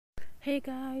Hey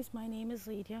guys, my name is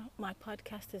Lydia. My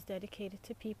podcast is dedicated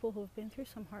to people who've been through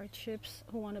some hardships,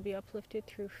 who want to be uplifted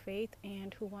through faith,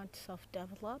 and who want to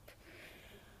self-develop.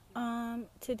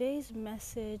 Today's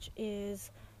message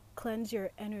is cleanse your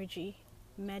energy,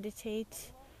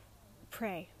 meditate,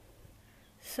 pray.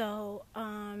 So,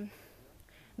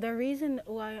 the reason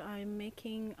why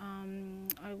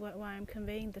why I'm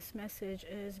conveying this message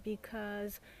is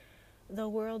because the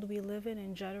world we live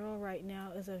in general right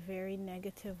now is a very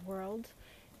negative world,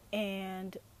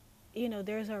 and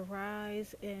there's a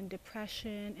rise in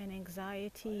depression and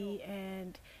anxiety,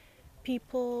 and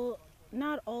people,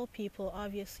 not all people,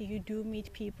 obviously you do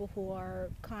meet people who are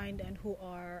kind and who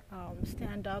are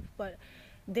stand up, but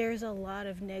there's a lot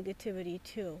of negativity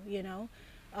too.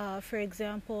 For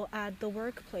example, at the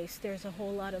workplace, there's a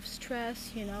whole lot of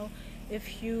stress.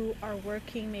 If you are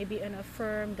working maybe in a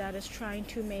firm that is trying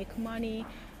to make money,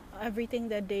 everything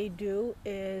that they do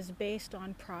is based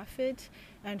on profit,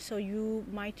 and so you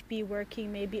might be working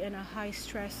maybe in a high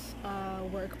stress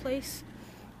workplace.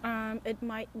 It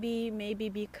might be maybe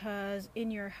because in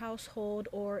your household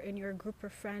or in your group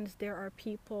of friends there are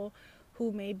people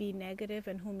who may be negative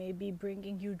and who may be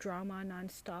bringing you drama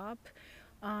nonstop.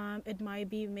 It might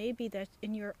be maybe that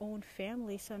in your own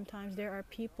family sometimes there are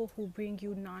people who bring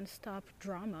you nonstop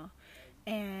drama,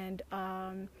 and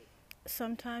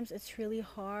sometimes it's really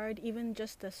hard, even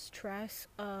just the stress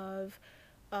of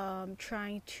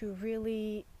trying to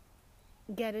really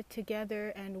get it together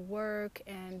and work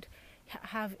and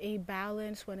have a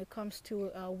balance when it comes to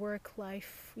work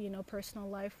life, personal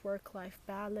life, work life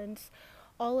balance.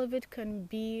 All of it can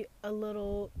be a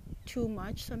little too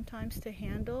much sometimes to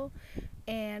handle,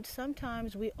 and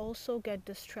sometimes we also get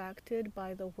distracted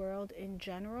by the world in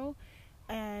general,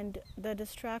 and the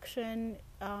distraction,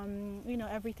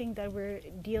 everything that we're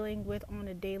dealing with on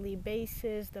a daily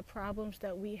basis, the problems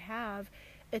that we have,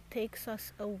 it takes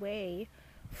us away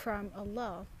from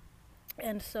Allah.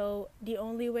 And so the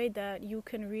only way that you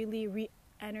can really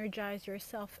re-energize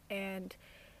yourself and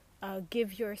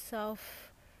give yourself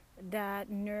that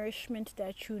nourishment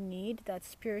that you need, that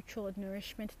spiritual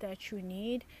nourishment that you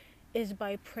need, is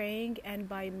by praying and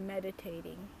by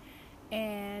meditating.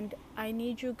 And I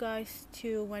need you guys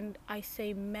to, when I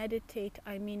say meditate,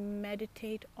 I mean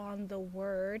meditate on the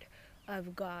word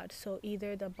of God. So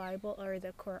either the Bible or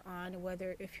the Quran,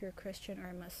 whether if you're Christian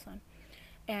or Muslim.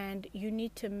 And you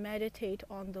need to meditate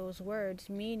on those words,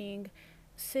 meaning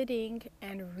sitting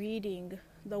and reading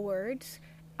the words,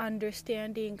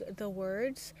 understanding the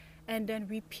words, and then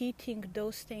repeating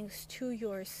those things to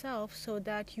yourself so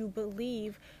that you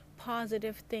believe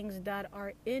positive things that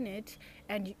are in it,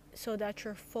 and so that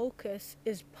your focus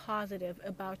is positive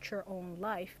about your own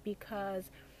life.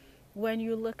 Because when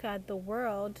you look at the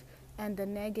world and the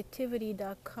negativity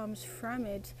that comes from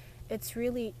it, it's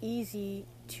really easy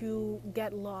to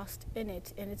get lost in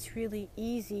it, and it's really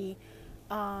easy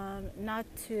not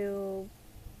to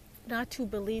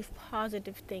believe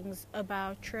positive things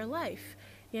about your life.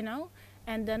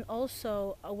 And then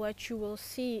also what you will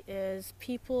see is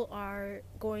people are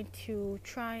going to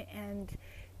try and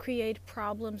create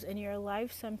problems in your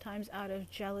life, sometimes out of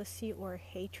jealousy or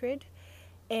hatred.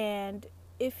 And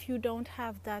if you don't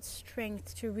have that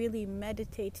strength to really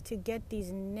meditate, to get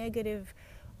these negative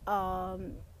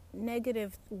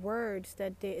words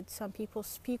that some people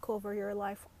speak over your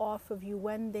life off of you,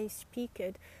 when they speak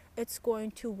it, it's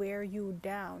going to wear you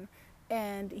down,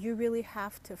 and you really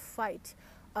have to fight.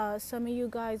 Some of you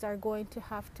guys are going to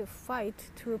have to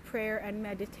fight through prayer and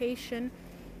meditation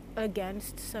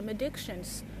against some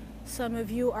addictions. Some of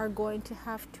you are going to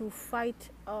have to fight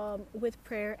with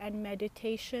prayer and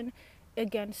meditation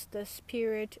against the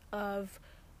spirit of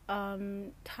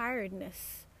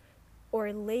tiredness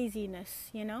or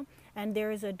laziness. And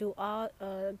there is a dua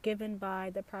given by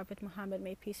the Prophet Muhammad,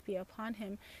 may peace be upon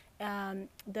him.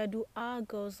 The dua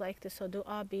goes like this. So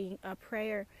dua being a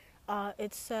prayer,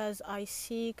 it says, I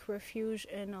seek refuge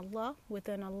in Allah,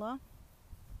 within Allah,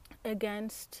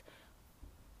 against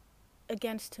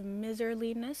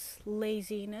miserliness,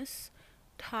 laziness,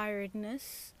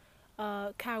 tiredness,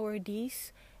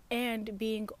 cowardice, and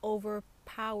being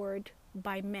overpowered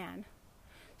by man.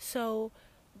 So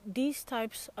these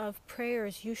types of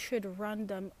prayers, you should run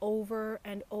them over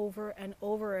and over and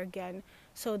over again,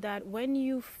 so that when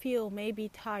you feel maybe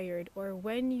tired, or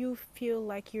when you feel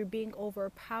like you're being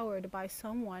overpowered by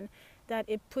someone, that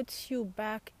it puts you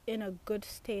back in a good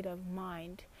state of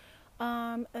mind.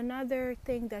 Another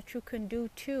thing that you can do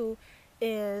too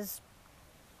is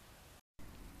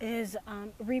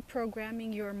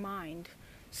reprogramming your mind.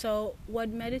 So what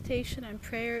meditation and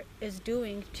prayer is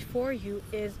doing for you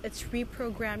is it's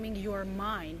reprogramming your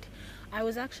mind. I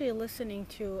was actually listening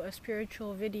to a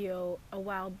spiritual video a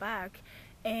while back,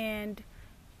 and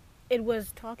it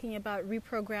was talking about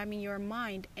reprogramming your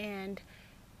mind. And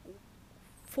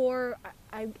for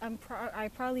I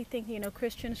probably think, you know,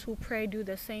 Christians who pray do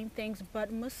the same things,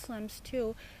 but Muslims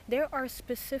too, there are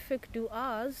specific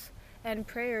du'as and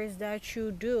prayers that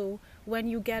you do when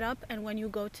you get up and when you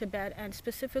go to bed, and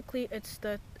specifically it's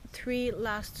the three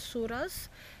last surahs,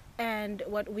 and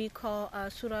what we call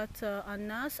Surat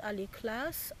An-Nas,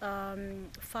 Al-Ikhlas,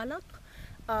 Falaq,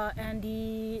 and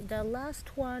the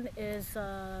last one is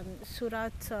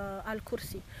Surat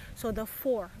Al-Kursi. So the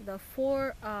four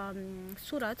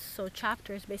surats, so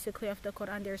chapters basically of the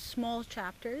Quran, they're small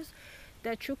chapters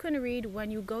that you can read when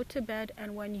you go to bed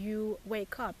and when you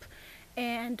wake up.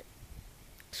 And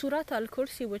Surat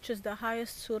Al-Kursi, which is the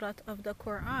highest surat of the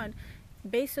Quran,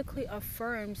 basically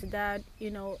affirms that, you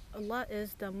know, Allah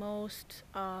is the most,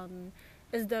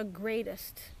 is the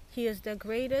greatest. He is the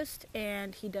greatest,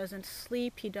 and He doesn't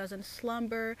sleep, He doesn't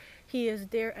slumber. He is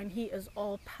there, and He is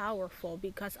all powerful,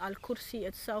 because Al-Kursi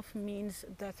itself means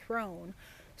the throne.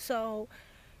 So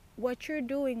what you're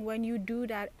doing when you do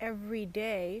that every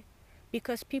day,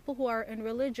 because people who are in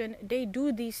religion, they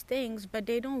do these things, but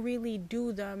they don't really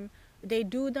do them. They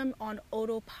do them on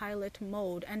autopilot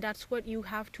mode, and that's what you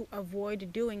have to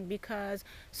avoid doing, because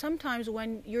sometimes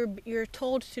when you're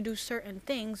told to do certain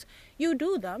things, you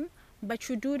do them, but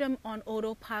you do them on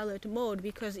autopilot mode,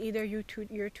 because either you're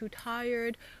too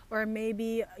tired, or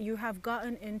maybe you have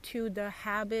gotten into the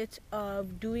habit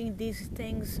of doing these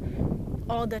things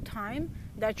all the time,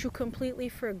 that you completely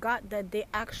forgot that they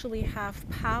actually have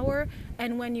power.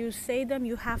 And when you say them,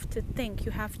 you have to think,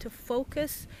 you have to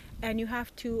focus, and you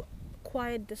have to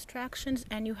quiet distractions,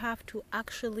 and you have to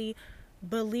actually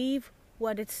believe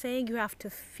what it's saying. You have to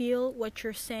feel what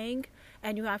you're saying,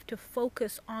 and you have to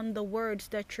focus on the words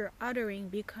that you're uttering,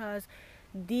 because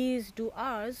these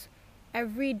du'as,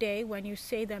 every day, when you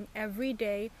say them every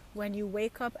day, when you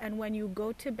wake up and when you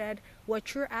go to bed,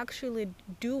 what you're actually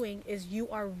doing is you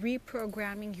are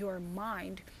reprogramming your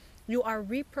mind. You are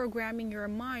reprogramming your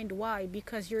mind. Why?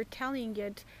 Because you're telling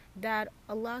it that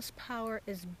Allah's power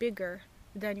is bigger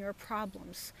than your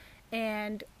problems.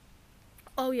 And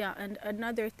oh yeah, and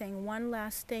another thing, one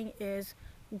last thing, is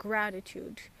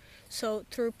gratitude. So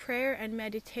through prayer and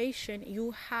meditation,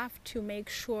 you have to make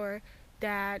sure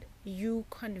that you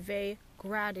convey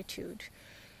gratitude.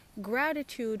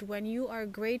 Gratitude, when you are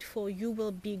grateful, you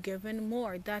will be given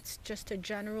more. That's just a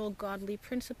general godly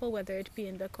principle, whether it be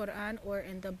in the Quran or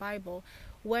in the Bible.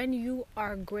 When you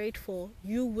are grateful,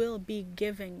 you will be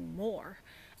giving more.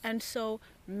 And so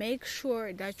make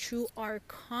sure that you are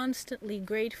constantly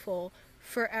grateful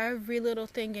for every little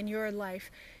thing in your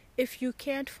life. If you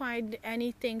can't find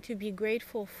anything to be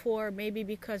grateful for, maybe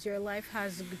because your life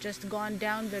has just gone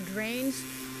down the drains,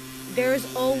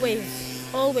 there's always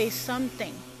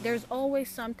something. There's always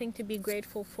something to be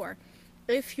grateful for.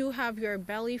 If you have your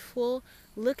belly full,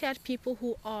 look at people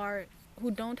who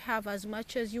don't have as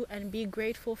much as you, and be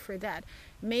grateful for that.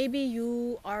 Maybe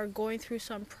you are going through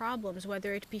some problems,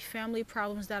 whether it be family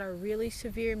problems that are really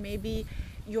severe. Maybe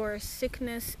your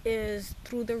sickness is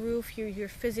through the roof. You're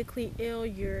physically ill.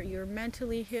 You're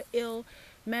mentally ill.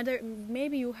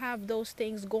 Maybe you have those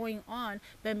things going on,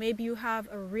 but maybe you have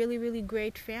a really, really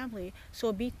great family.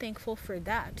 So be thankful for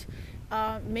that.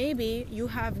 Maybe you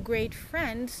have great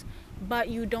friends, but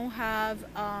you don't have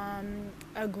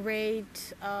a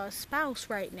great spouse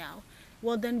right now.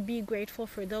 Well, then be grateful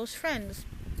for those friends.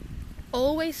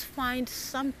 Always find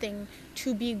something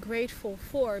to be grateful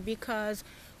for, because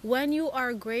when you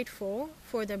are grateful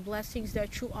for the blessings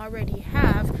that you already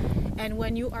have, and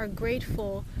when you are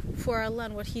grateful for Allah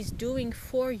and what He's doing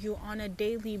for you on a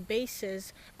daily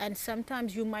basis, and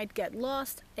sometimes you might get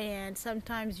lost, and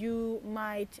sometimes you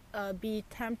might be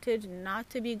tempted not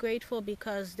to be grateful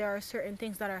because there are certain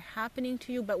things that are happening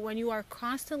to you. But when you are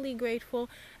constantly grateful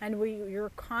and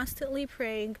you're constantly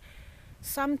praying,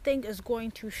 something is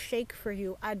going to shake for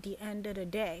you at the end of the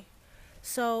day.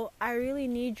 So I really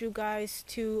need you guys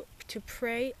to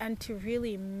pray and to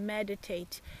really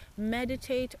meditate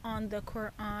on the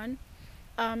Quran.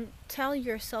 Tell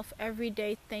yourself every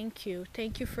day, thank you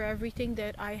for everything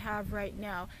that I have right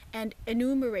now, and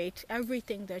enumerate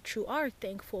everything that you are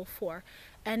thankful for.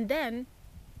 And then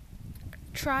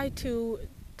try to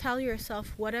tell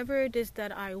yourself, whatever it is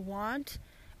that I want,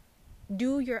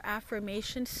 do your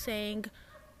affirmation saying,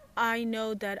 I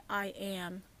know that I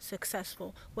am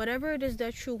successful. Whatever it is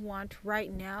that you want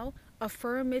right now,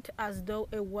 affirm it as though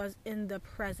it was in the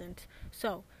present.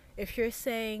 So if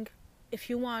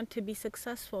you want to be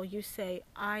successful, you say,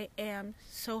 I am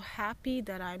so happy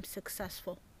that I'm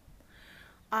successful.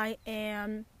 I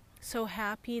am so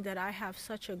happy that I have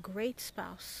such a great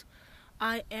spouse.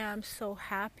 I am so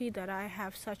happy that I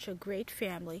have such a great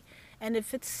family. And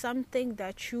if it's something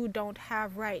that you don't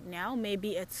have right now,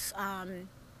 maybe it's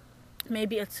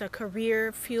a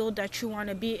career field that you want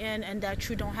to be in and that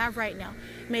you don't have right now.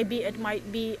 Maybe it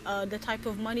might be the type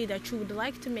of money that you would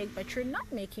like to make but you're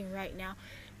not making right now.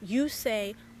 You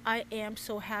say, I am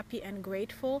so happy and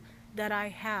grateful that I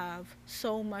have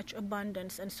so much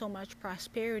abundance and so much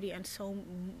prosperity and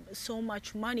so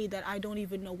much money that I don't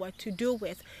even know what to do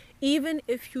with. Even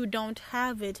if you don't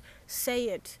have it, say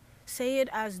it. Say it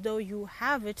as though you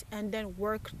have it, and then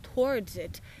work towards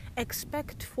it.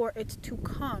 Expect for it to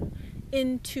come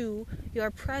into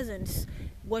your presence.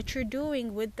 What you're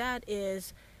doing with that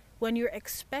is, when you're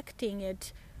expecting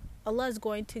it, Allah is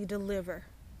going to deliver.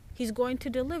 He's going to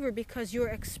deliver because you're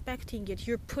expecting it.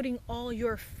 You're putting all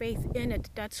your faith in it.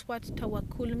 That's what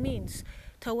tawakkul means.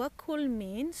 Tawakkul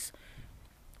means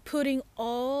putting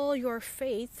all your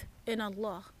faith in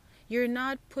Allah. You're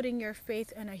not putting your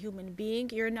faith in a human being.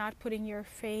 You're not putting your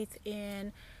faith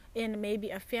in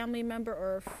maybe a family member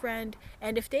or a friend.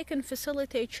 And if they can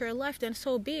facilitate your life, then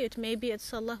so be it. Maybe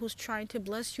it's Allah who's trying to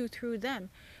bless you through them.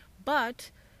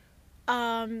 But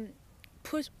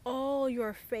put all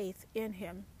your faith in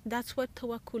Him. That's what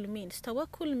tawakkul means.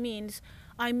 Tawakkul means,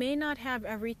 I may not have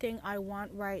everything I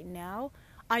want right now.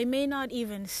 I may not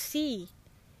even see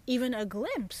even a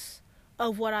glimpse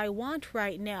of what I want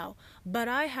right now, but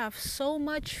I have so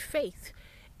much faith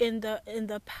in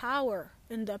the power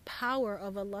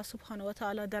of Allah subhanahu wa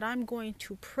ta'ala that I'm going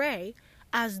to pray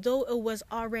as though it was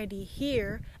already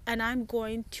here, and I'm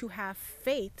going to have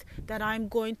faith that I'm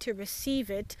going to receive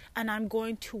it, and I'm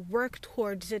going to work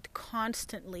towards it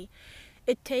constantly.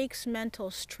 It takes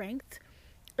mental strength,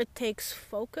 it takes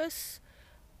focus,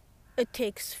 it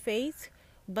takes faith,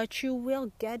 but you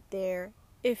will get there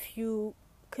if you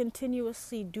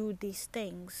continuously do these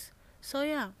things. So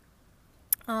yeah,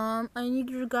 I need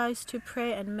you guys to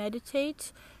pray and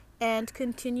meditate and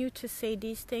continue to say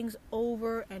these things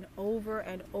over and over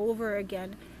and over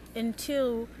again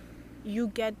until you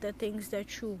get the things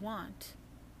that you want.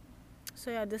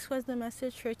 So yeah, this was the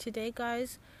message for today,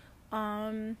 guys.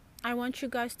 I want you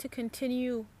guys to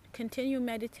continue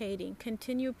meditating,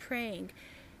 continue praying.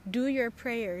 Do your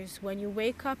prayers when you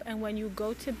wake up and when you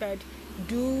go to bed.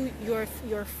 Do your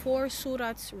 4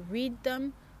 surahs, read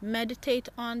them, meditate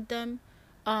on them.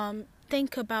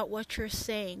 Think about what you're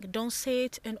saying. Don't say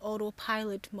it in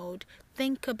autopilot mode.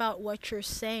 Think about what you're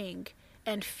saying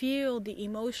and feel the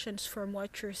emotions from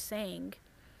what you're saying.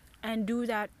 And do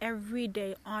that every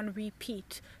day on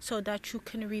repeat so that you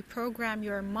can reprogram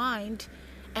your mind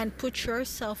and put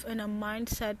yourself in a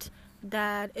mindset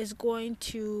that is going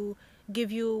to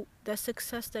give you the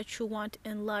success that you want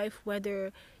in life,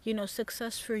 whether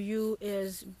success for you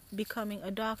is becoming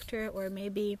a doctor, or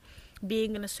maybe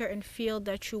being in a certain field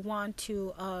that you want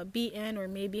to be in, or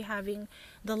maybe having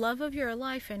the love of your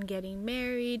life and getting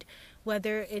married,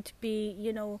 whether it be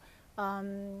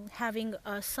having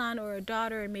a son or a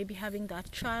daughter and maybe having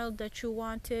that child that you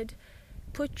wanted.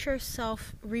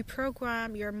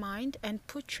 Reprogram your mind and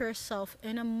put yourself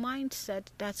in a mindset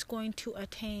that's going to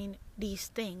attain these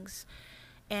things.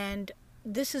 And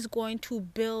this is going to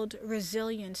build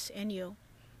resilience in you,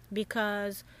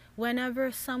 because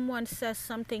whenever someone says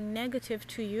something negative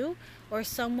to you or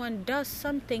someone does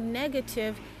something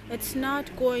negative, it's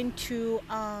not going to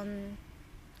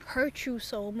hurt you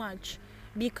so much,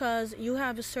 because you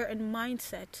have a certain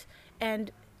mindset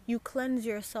and you cleanse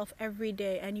yourself every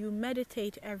day and you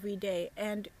meditate every day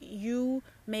and you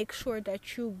make sure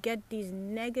that you get these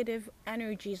negative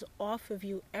energies off of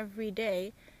you every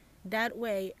day. That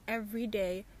way, every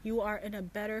day, you are in a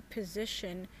better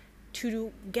position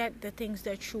to get the things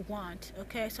that you want.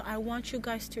 Okay, so I want you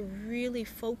guys to really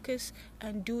focus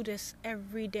and do this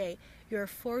every day. Your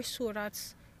 4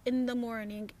 surahs in the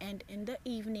morning and in the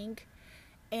evening,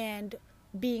 and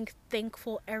being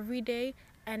thankful every day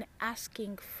and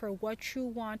asking for what you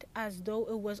want as though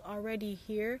it was already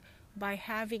here, by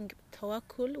having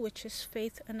tawakkul, which is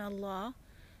faith in Allah,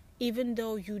 even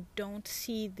though you don't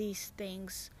see these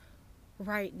things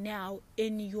right now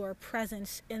in your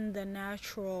presence in the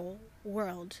natural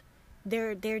world.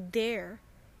 They're there.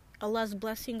 Allah's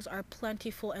blessings are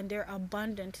plentiful and they're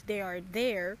abundant. They are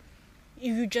there.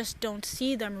 You just don't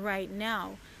see them right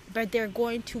now, but they're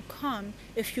going to come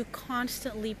if you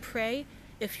constantly pray,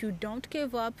 if you don't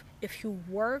give up, if you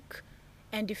work,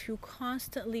 and if you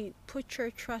constantly put your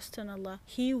trust in Allah.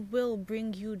 He will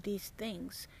bring you these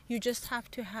things. You just have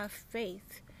to have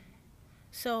faith.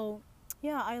 So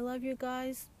yeah, I love you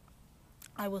guys.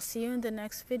 I will see you in the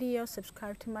next video.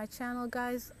 Subscribe to my channel,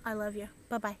 guys. I love you.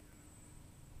 Bye-bye.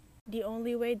 The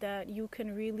only way that you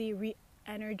can really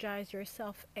re-energize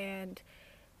yourself and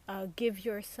give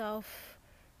yourself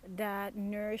that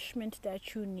nourishment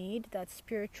that you need, that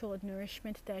spiritual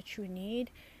nourishment that you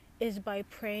need, is by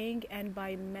praying and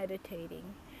by meditating.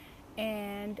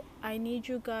 And I need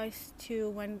you guys to,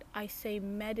 when I say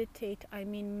meditate, I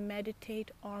mean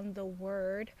meditate on the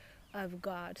word of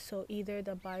God. So either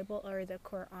the Bible or the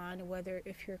Quran, whether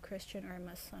if you're Christian or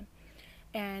Muslim.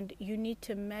 And you need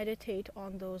to meditate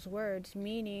on those words,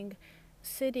 meaning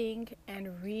sitting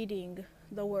and reading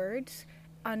the words,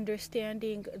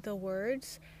 understanding the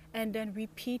words, and then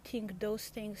repeating those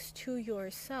things to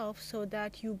yourself so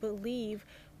that you believe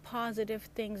positive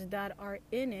things that are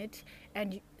in it,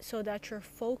 and so that your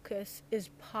focus is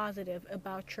positive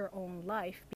about your own life.